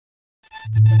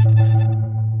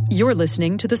You're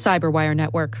listening to the Cyberwire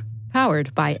Network,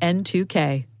 powered by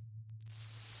N2K.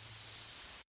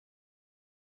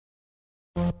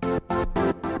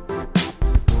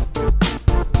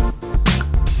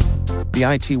 The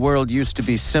IT world used to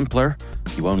be simpler.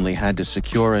 You only had to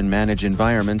secure and manage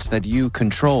environments that you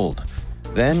controlled.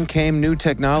 Then came new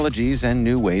technologies and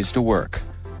new ways to work.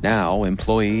 Now,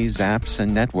 employees, apps,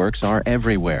 and networks are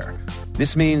everywhere.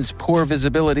 This means poor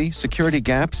visibility, security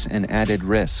gaps, and added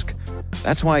risk.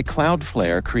 That's why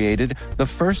Cloudflare created the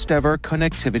first-ever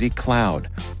connectivity cloud.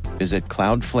 Visit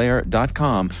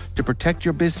cloudflare.com to protect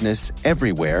your business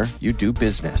everywhere you do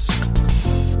business.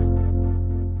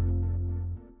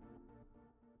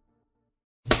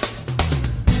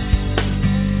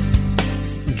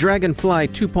 Dragonfly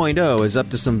 2.0 is up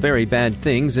to some very bad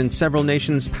things in several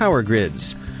nations' power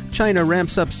grids. China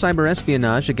ramps up cyber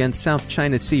espionage against South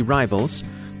China Sea rivals.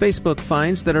 Facebook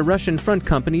finds that a Russian front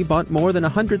company bought more than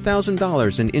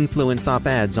 $100,000 in influence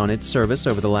op-ads on its service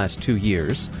over the last 2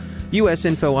 years. U.S.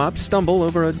 info ops stumble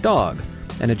over a dog.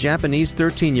 And a Japanese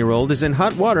 13-year-old is in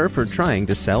hot water for trying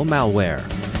to sell malware.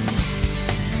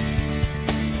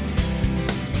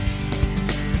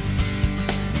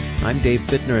 I'm Dave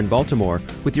Bittner in Baltimore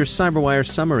with your CyberWire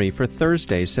summary for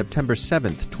Thursday, September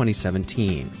 7th,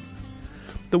 2017.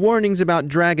 The warnings about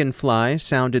Dragonfly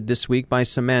sounded this week by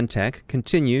Symantec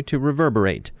continue to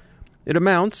reverberate. It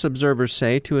amounts, observers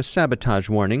say, to a sabotage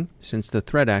warning, since the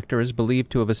threat actor is believed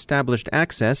to have established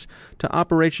access to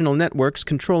operational networks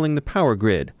controlling the power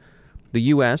grid. The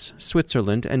U.S.,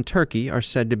 Switzerland, and Turkey are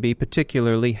said to be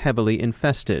particularly heavily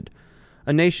infested.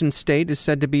 A nation-state is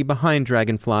said to be behind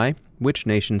Dragonfly. Which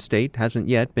nation-state hasn't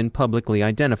yet been publicly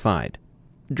identified.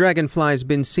 Dragonfly's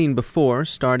been seen before,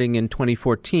 starting in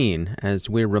 2014, as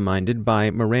we're reminded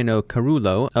by Moreno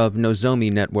Carullo of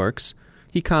Nozomi Networks.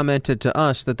 He commented to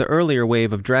us that the earlier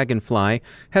wave of Dragonfly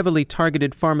heavily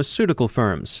targeted pharmaceutical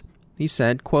firms. He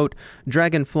said, quote,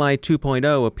 Dragonfly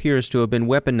 2.0 appears to have been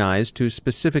weaponized to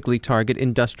specifically target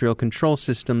industrial control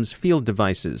systems field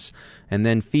devices, and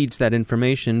then feeds that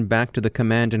information back to the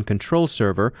command and control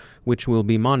server, which will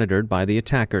be monitored by the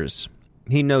attackers.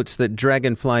 He notes that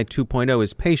Dragonfly 2.0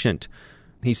 is patient.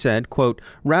 He said, quote,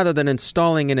 rather than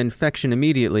installing an infection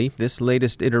immediately, this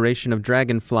latest iteration of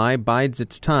Dragonfly bides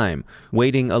its time,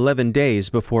 waiting 11 days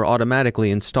before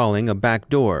automatically installing a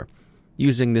backdoor.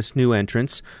 Using this new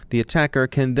entrance, the attacker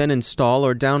can then install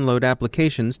or download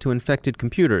applications to infected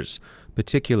computers,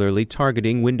 particularly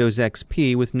targeting Windows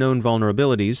XP with known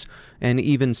vulnerabilities and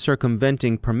even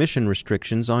circumventing permission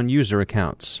restrictions on user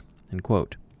accounts. End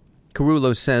quote.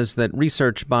 Carullo says that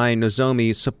research by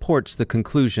Nozomi supports the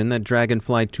conclusion that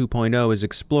Dragonfly 2.0 is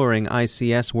exploring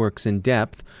ICS works in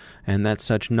depth, and that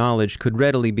such knowledge could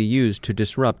readily be used to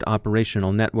disrupt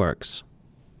operational networks.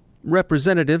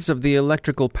 Representatives of the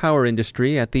electrical power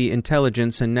industry at the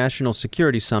Intelligence and National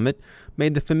Security Summit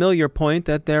made the familiar point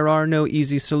that there are no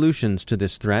easy solutions to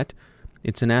this threat.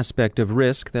 It's an aspect of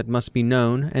risk that must be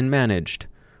known and managed.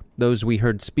 Those we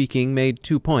heard speaking made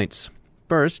 2 points.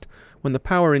 First, when the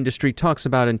power industry talks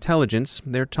about intelligence,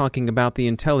 they're talking about the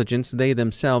intelligence they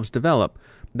themselves develop.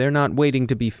 They're not waiting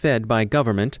to be fed by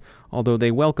government, although they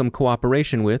welcome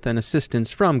cooperation with and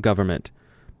assistance from government.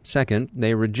 Second,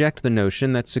 they reject the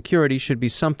notion that security should be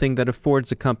something that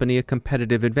affords a company a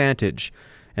competitive advantage,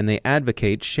 and they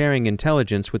advocate sharing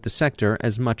intelligence with the sector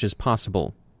as much as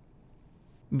possible.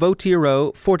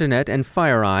 Votiro, Fortinet, and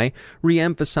FireEye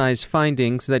re-emphasize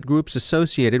findings that groups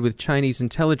associated with Chinese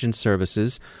intelligence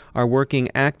services are working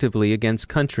actively against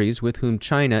countries with whom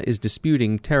China is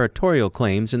disputing territorial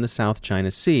claims in the South China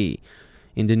Sea,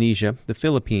 Indonesia, the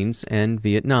Philippines, and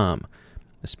Vietnam,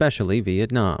 especially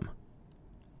Vietnam.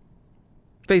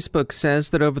 Facebook says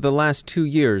that over the last 2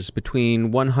 years,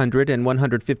 between $100,000 and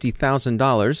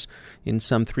 $150,000 in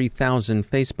some 3,000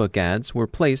 Facebook ads were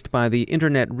placed by the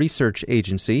Internet Research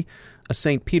Agency, a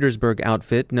St. Petersburg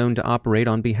outfit known to operate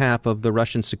on behalf of the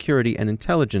Russian security and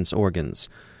intelligence organs.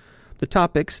 The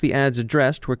topics the ads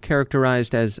addressed were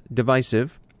characterized as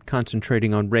divisive,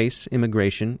 concentrating on race,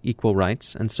 immigration, equal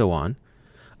rights, and so on.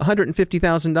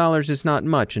 $150,000 is not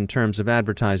much in terms of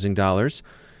advertising dollars.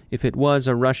 If it was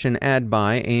a Russian ad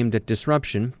buy aimed at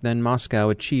disruption, then Moscow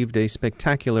achieved a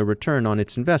spectacular return on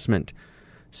its investment.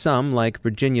 Some, like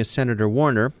Virginia Senator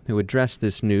Warner, who addressed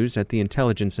this news at the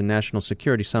Intelligence and National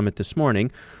Security Summit this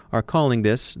morning, are calling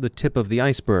this the tip of the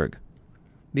iceberg.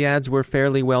 The ads were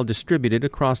fairly well distributed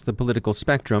across the political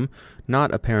spectrum,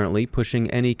 not apparently pushing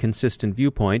any consistent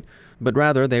viewpoint, but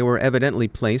rather they were evidently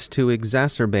placed to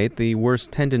exacerbate the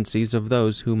worst tendencies of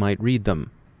those who might read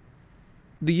them.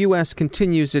 The U.S.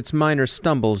 continues its minor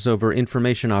stumbles over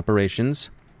information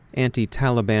operations.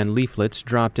 Anti-Taliban leaflets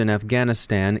dropped in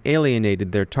Afghanistan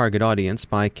alienated their target audience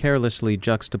by carelessly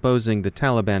juxtaposing the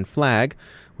Taliban flag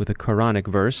with a Quranic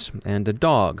verse and a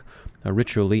dog, a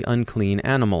ritually unclean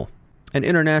animal. An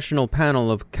international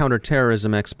panel of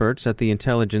counterterrorism experts at the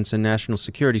Intelligence and National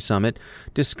Security Summit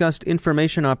discussed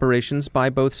information operations by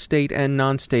both state and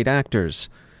non-state actors.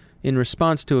 In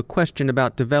response to a question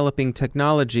about developing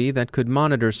technology that could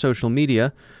monitor social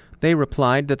media, they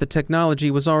replied that the technology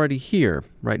was already here,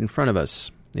 right in front of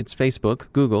us. It's Facebook,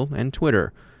 Google, and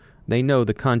Twitter. They know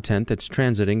the content that's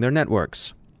transiting their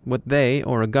networks. What they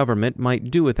or a government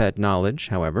might do with that knowledge,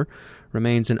 however,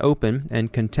 remains an open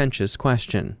and contentious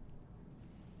question.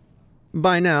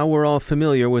 By now, we're all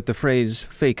familiar with the phrase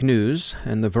fake news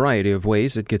and the variety of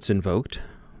ways it gets invoked.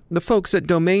 The folks at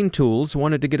Domain Tools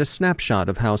wanted to get a snapshot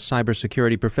of how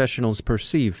cybersecurity professionals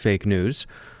perceive fake news,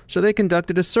 so they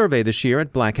conducted a survey this year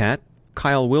at Black Hat.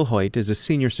 Kyle Wilhoit is a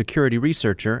senior security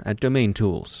researcher at Domain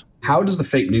Tools. How does the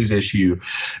fake news issue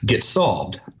get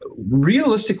solved?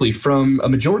 Realistically, from a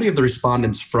majority of the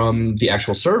respondents from the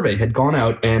actual survey had gone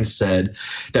out and said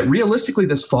that realistically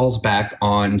this falls back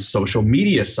on social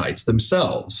media sites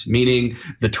themselves, meaning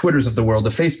the Twitters of the world, the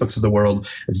Facebooks of the world.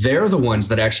 They're the ones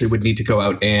that actually would need to go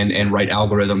out and write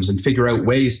algorithms and figure out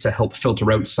ways to help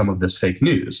filter out some of this fake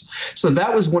news. So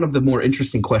that was one of the more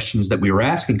interesting questions that we were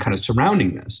asking kind of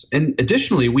surrounding this. And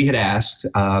additionally, we had asked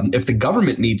if the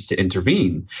government needs to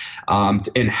intervene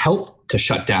and help to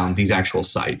shut down these actual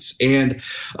sites. And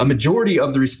a majority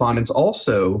of the respondents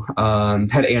also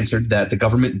had answered that the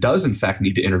government does, in fact,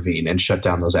 need to intervene and shut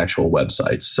down those actual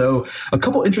websites. So a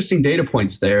couple interesting data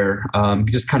points there,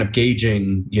 just kind of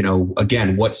gauging,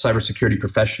 again, what cybersecurity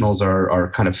professionals are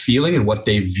kind of feeling and what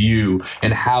they view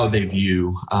and how they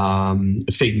view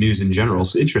fake news in general.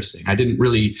 So interesting. I didn't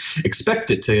really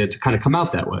expect it to kind of come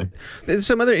out that way. There's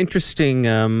some other interesting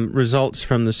results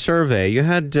from the survey. You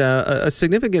had a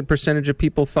significant percentage of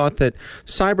people thought that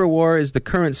cyber war is the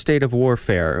current state of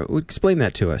warfare. Explain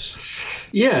that to us.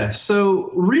 Yeah,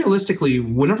 so realistically,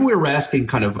 whenever we were asking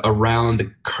kind of around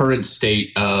the current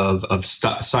state of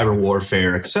cyber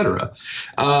warfare, et cetera,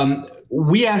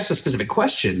 we asked a specific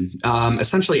question,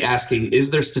 essentially asking,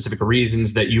 is there specific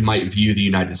reasons that you might view the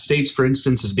United States, for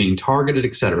instance, as being targeted,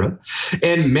 et cetera?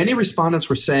 And many respondents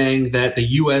were saying that the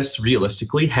U.S.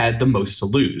 realistically had the most to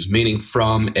lose, meaning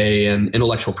from an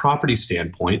intellectual property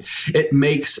standpoint, it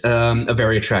makes a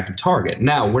very attractive target.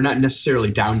 Now, we're not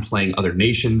necessarily downplaying other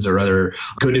nations or other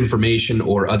good information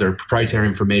or other proprietary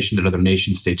information that other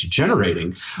nation states are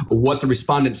generating. What the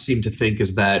respondents seem to think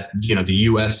is that, the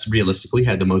U.S. realistically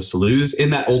had the most to lose,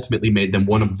 and that ultimately made them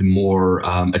one of the more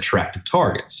attractive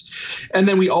targets. And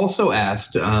then we also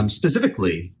asked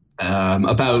specifically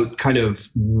about kind of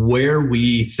where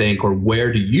we think, or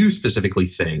where do you specifically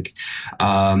think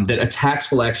that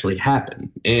attacks will actually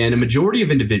happen. And a majority of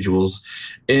individuals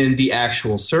in the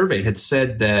actual survey had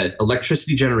said that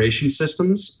electricity generation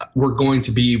systems were going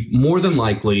to be more than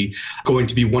likely going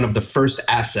to be one of the first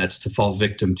assets to fall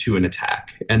victim to an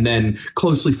attack. And then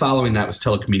closely following that was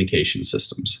telecommunication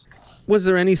systems. Was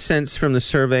there any sense from the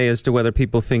survey as to whether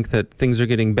people think that things are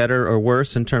getting better or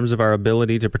worse in terms of our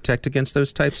ability to protect against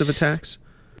those types of attacks?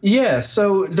 Yeah,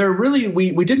 so they're really,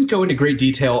 we didn't go into great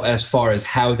detail as far as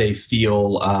how they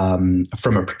feel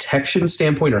from a protection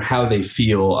standpoint, or how they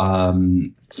feel,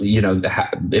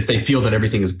 if they feel that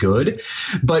everything is good.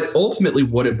 But ultimately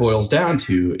what it boils down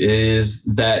to is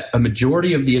that a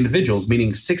majority of the individuals,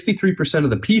 meaning 63% of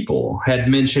the people, had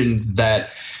mentioned that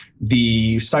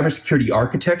the cybersecurity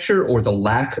architecture, or the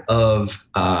lack of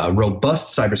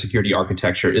robust cybersecurity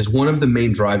architecture, is one of the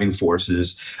main driving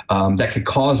forces that could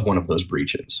cause one of those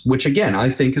breaches, which again, I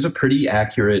think is a pretty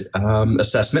accurate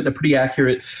assessment, a pretty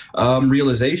accurate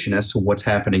realization as to what's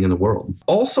happening in the world.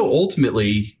 Also,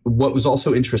 ultimately, what was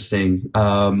also interesting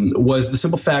was the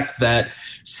simple fact that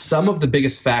some of the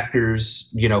biggest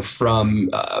factors, from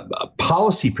a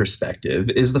policy perspective,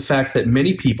 is the fact that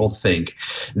many people think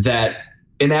that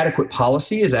inadequate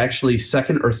policy is actually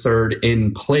second or third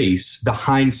in place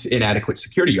behind inadequate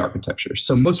security architecture.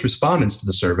 So most respondents to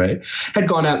the survey had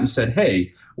gone out and said,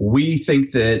 hey, we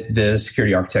think that the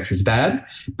security architecture is bad.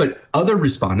 But other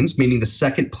respondents, meaning the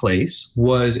second place,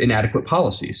 was inadequate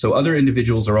policy. So other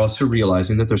individuals are also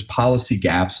realizing that there's policy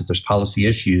gaps, that there's policy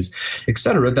issues, et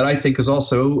cetera, that I think is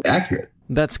also accurate.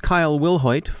 That's Kyle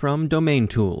Wilhoit from Domain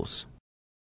Tools.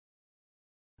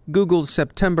 Google's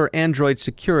September Android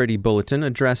Security Bulletin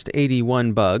addressed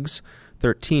 81 bugs,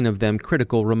 13 of them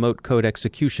critical remote code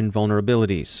execution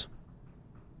vulnerabilities.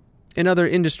 In other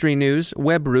industry news,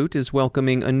 Webroot is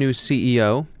welcoming a new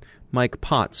CEO. Mike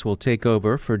Potts will take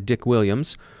over for Dick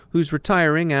Williams, who's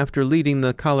retiring after leading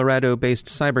the Colorado-based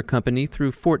cyber company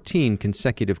through 14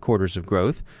 consecutive quarters of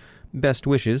growth. Best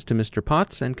wishes to Mr.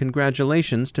 Potts and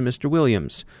congratulations to Mr.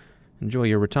 Williams. Enjoy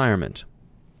your retirement.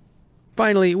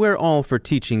 Finally, we're all for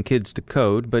teaching kids to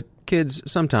code, but kids,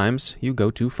 sometimes you go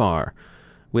too far.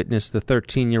 Witness the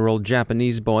 13-year-old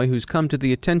Japanese boy who's come to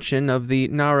the attention of the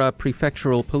Nara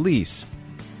Prefectural Police.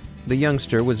 The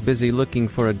youngster was busy looking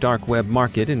for a dark web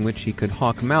market in which he could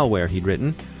hawk malware he'd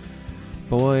written.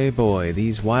 Boy,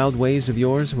 these wild ways of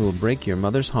yours will break your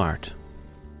mother's heart.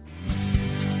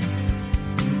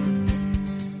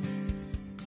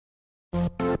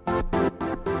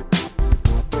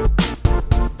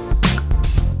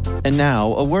 And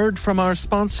now, a word from our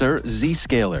sponsor,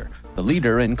 Zscaler, the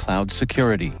leader in cloud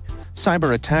security.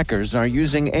 Cyber attackers are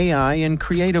using AI in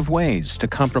creative ways to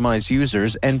compromise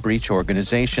users and breach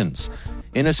organizations.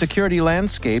 In a security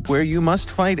landscape where you must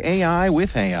fight AI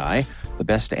with AI, the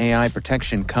best AI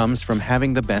protection comes from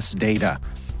having the best data.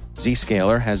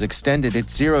 Zscaler has extended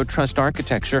its zero-trust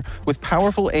architecture with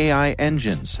powerful AI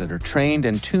engines that are trained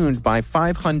and tuned by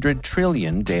 500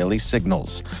 trillion daily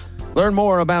signals. Learn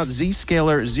more about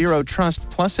Zscaler Zero Trust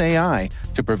Plus AI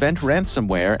to prevent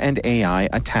ransomware and AI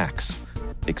attacks.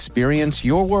 Experience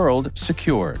your world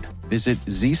secured. Visit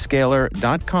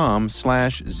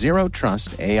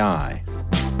zscaler.com/zerotrustai.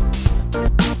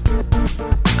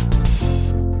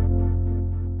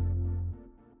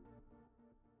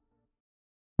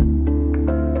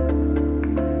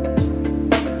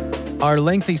 Are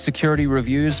lengthy security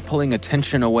reviews pulling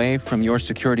attention away from your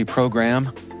security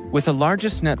program? With the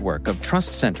largest network of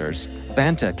trust centers,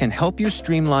 Vanta can help you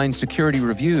streamline security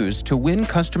reviews to win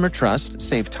customer trust,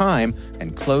 save time,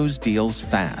 and close deals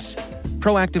fast.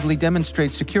 Proactively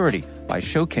demonstrate security by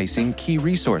showcasing key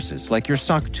resources like your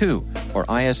SOC 2 or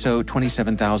ISO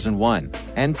 27001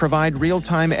 and provide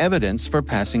real-time evidence for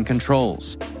passing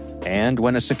controls. And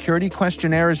when a security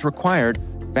questionnaire is required,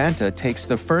 Vanta takes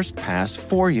the first pass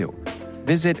for you.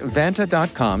 Visit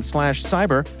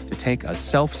vanta.com/cyber to take a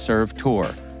self-serve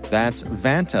tour. That's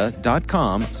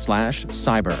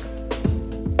vanta.com/cyber.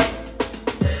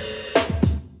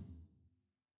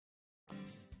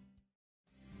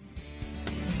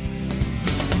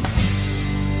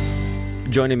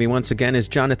 Joining me once again is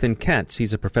Jonathan Katz.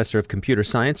 He's a professor of computer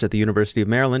science at the University of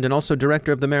Maryland and also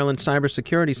director of the Maryland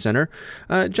Cybersecurity Center.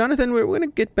 Jonathan, we're going to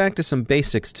get back to some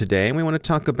basics today, and we want to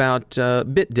talk about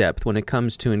bit depth when it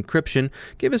comes to encryption.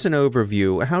 Give us an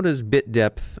overview. How does bit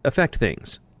depth affect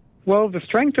things? Well, the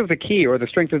strength of the key or the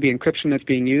strength of the encryption that's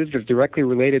being used is directly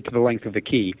related to the length of the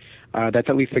key. That's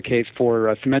at least the case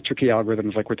for symmetric key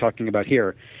algorithms like we're talking about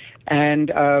here.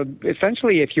 And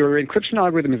essentially, if your encryption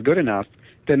algorithm is good enough,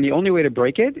 then the only way to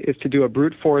break it is to do a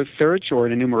brute force search or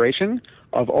an enumeration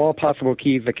of all possible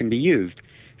keys that can be used.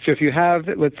 So if you have,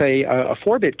 let's say, a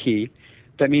 4-bit key,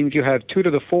 that means you have 2 to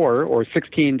the 4 or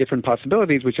 16 different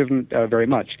possibilities, which isn't very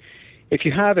much. If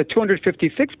you have a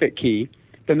 256-bit key,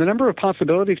 then the number of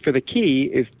possibilities for the key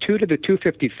is 2 to the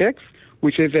 256,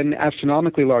 which is an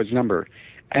astronomically large number.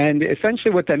 And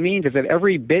essentially what that means is that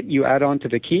every bit you add on to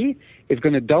the key is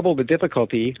going to double the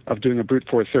difficulty of doing a brute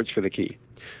force search for the key.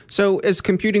 So as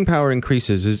computing power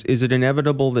increases, is it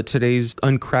inevitable that today's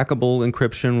uncrackable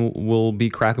encryption will be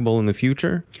crackable in the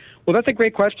future? Well, that's a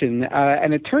great question.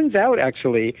 And it turns out,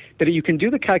 actually, that you can do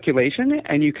the calculation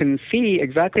and you can see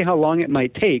exactly how long it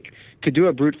might take to do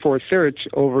a brute force search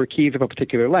over keys of a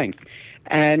particular length.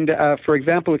 And for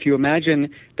example, if you imagine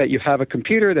that you have a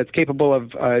computer that's capable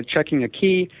of checking a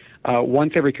key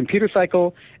once every computer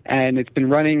cycle, and it's been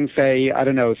running, say, I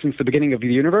don't know, since the beginning of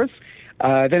the universe,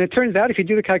 then it turns out if you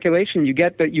do the calculation, you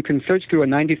get that you can search through a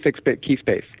 96-bit key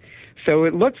space. So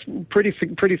it looks pretty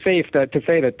safe to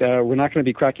say that we're not going to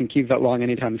be cracking keys that long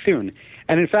anytime soon.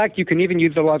 And in fact, you can even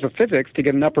use the laws of physics to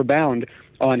get an upper bound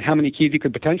on how many keys you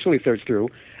could potentially search through.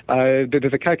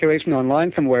 There's a calculation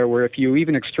online somewhere where if you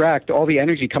even extract all the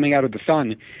energy coming out of the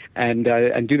sun and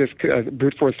do this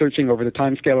brute force searching over the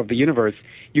time scale of the universe,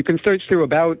 you can search through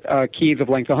about keys of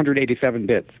length 187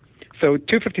 bits. So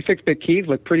 256-bit keys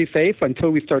look pretty safe until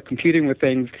we start computing with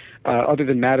things other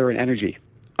than matter and energy.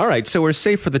 All right, so we're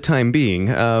safe for the time being,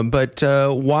 but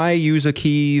why use a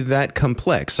key that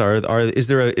complex? Is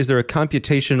there a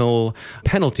computational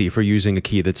penalty for using a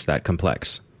key that's that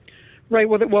complex? Right.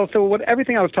 Well, so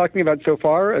everything I was talking about so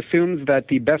far assumes that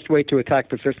the best way to attack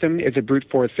the system is a brute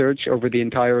force search over the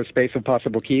entire space of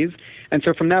possible keys. And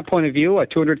so from that point of view, a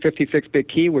 256-bit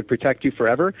key would protect you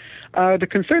forever. The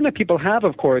concern that people have,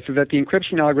 of course, is that the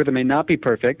encryption algorithm may not be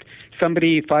perfect.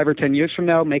 Somebody 5 or 10 years from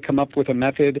now may come up with a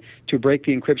method to break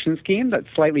the encryption scheme that's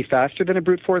slightly faster than a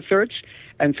brute force search.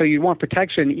 And so you want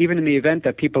protection even in the event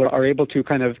that people are able to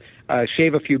kind of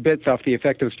shave a few bits off the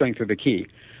effective strength of the key.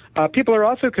 People are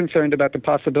also concerned about the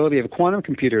possibility of quantum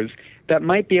computers that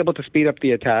might be able to speed up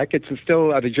the attack. It's still,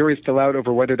 the jury's still out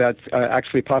over whether that's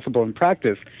actually possible in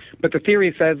practice. But the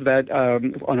theory says that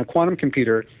on a quantum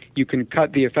computer, you can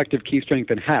cut the effective key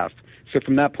strength in half. So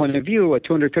from that point of view, a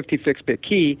 256-bit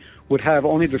key would have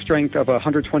only the strength of a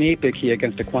 128-bit key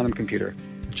against a quantum computer.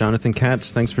 Jonathan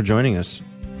Katz, thanks for joining us.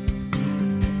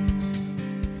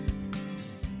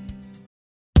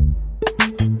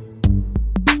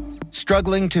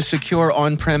 Struggling to secure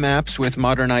on-prem apps with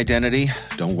modern identity?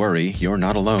 Don't worry, you're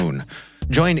not alone.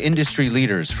 Join industry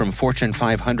leaders from Fortune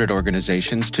 500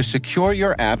 organizations to secure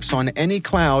your apps on any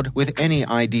cloud with any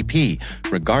IDP,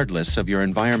 regardless of your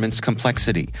environment's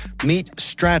complexity. Meet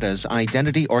Strata's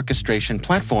identity orchestration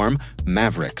platform,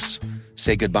 Mavericks.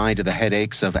 Say goodbye to the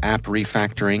headaches of app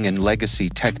refactoring and legacy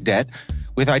tech debt.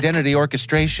 With identity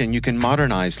orchestration, you can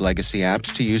modernize legacy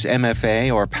apps to use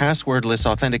MFA or passwordless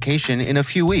authentication in a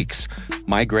few weeks,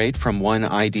 migrate from one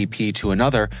IDP to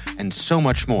another, and so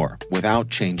much more without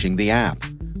changing the app.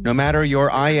 No matter your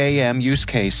IAM use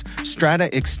case, Strata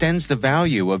extends the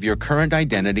value of your current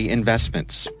identity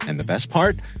investments. And the best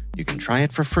part? You can try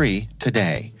it for free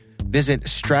today. Visit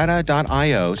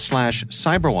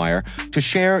strata.io/cyberwire to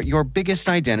share your biggest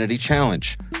identity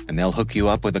challenge, and they'll hook you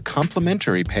up with a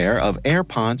complimentary pair of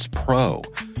AirPods Pro.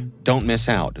 Don't miss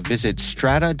out. Visit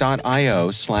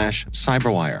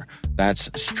strata.io/cyberwire. That's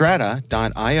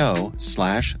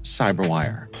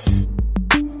strata.io/cyberwire.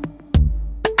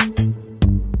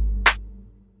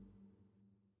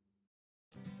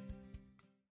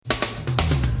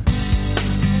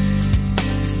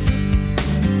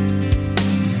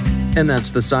 And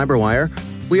that's the Cyberwire.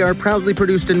 We are proudly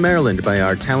produced in Maryland by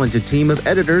our talented team of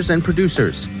editors and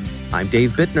producers. I'm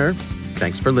Dave Bittner.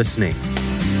 Thanks for listening.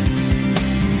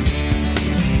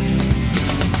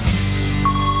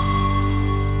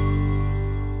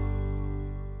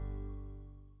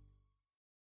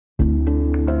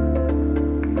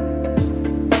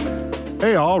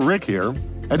 Hey all, Rick here.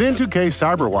 At N2K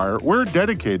Cyberwire, we're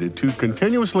dedicated to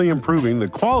continuously improving the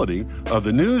quality of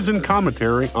the news and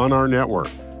commentary on our network.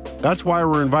 That's why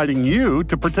we're inviting you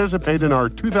to participate in our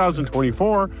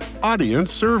 2024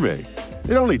 audience survey.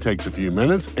 It only takes a few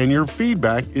minutes, and your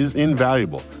feedback is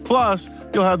invaluable. Plus,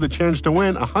 you'll have the chance to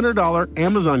win a $100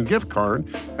 Amazon gift card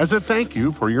as a thank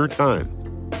you for your time.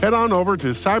 Head on over to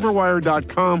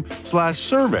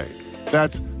cyberwire.com/survey.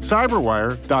 That's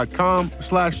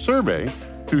cyberwire.com/survey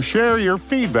to share your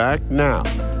feedback now.